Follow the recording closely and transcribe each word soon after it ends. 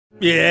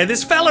Yeah,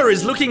 this fella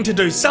is looking to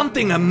do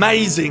something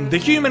amazing. The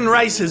human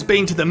race has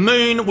been to the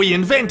moon, we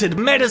invented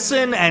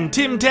medicine and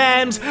Tim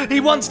Tams.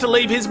 He wants to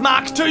leave his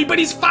mark too, but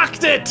he's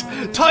fucked it!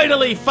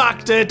 Totally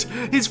fucked it.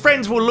 His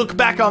friends will look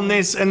back on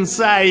this and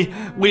say,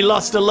 we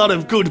lost a lot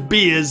of good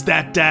beers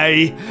that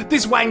day.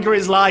 This wanker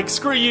is like,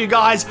 screw you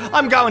guys,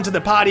 I'm going to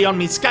the party on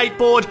me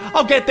skateboard.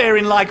 I'll get there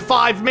in like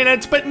 5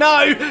 minutes, but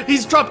no,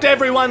 he's dropped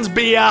everyone's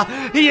beer.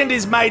 He and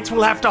his mates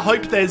will have to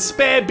hope there's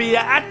spare beer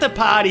at the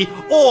party,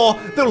 or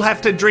they'll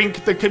have to drink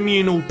the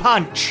communal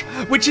punch,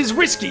 which is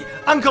risky.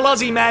 Uncle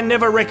Ozzy Man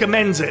never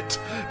recommends it.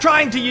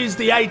 Trying to use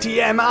the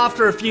ATM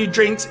after a few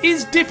drinks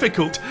is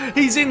difficult.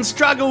 He's in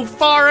Struggle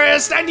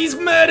Forest and he's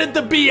murdered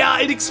the beer.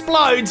 It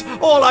explodes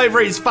all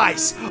over his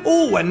face.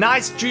 Ooh, a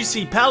nice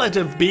juicy pellet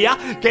of beer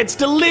gets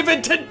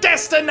delivered to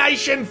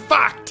destination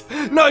fucked.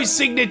 No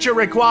signature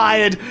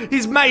required.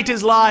 His mate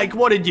is like,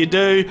 what did you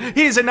do?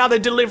 Here's another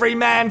delivery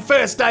man,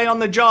 first day on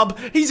the job.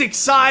 He's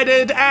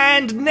excited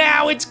and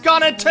now it's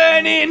gonna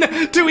turn in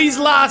to his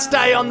last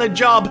day on the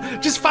job.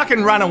 Just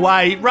fucking run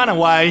away, run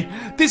away.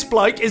 This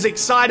bloke is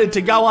excited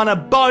to go on a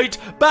boat,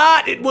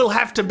 but it will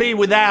have to be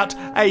without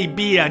a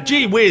beer.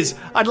 Gee whiz,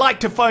 I'd like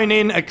to phone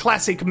in a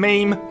classic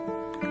meme.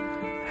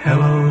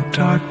 Hello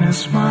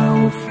darkness,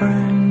 my old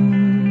friend.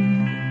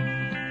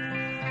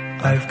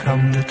 I've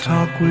come to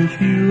talk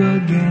with you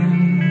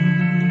again.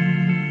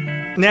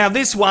 Now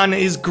this one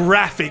is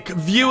graphic.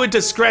 Viewer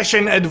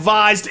discretion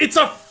advised. It's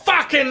a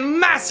fucking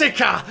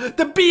massacre!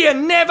 The beer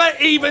never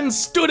even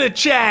stood a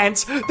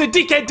chance. The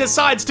dickhead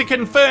decides to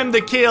confirm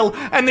the kill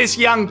and this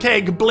young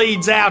keg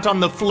bleeds out on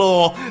the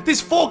floor.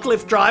 This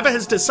forklift driver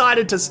has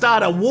decided to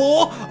start a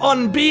war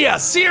on beer.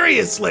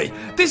 Seriously,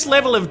 this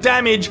level of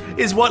damage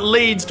is what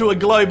leads to a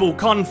global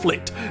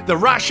conflict. The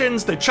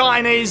Russians, the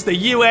Chinese, the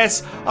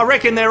US, I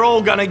reckon they're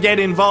all gonna get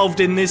involved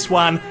in this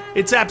one.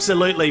 It's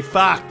absolutely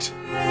fucked.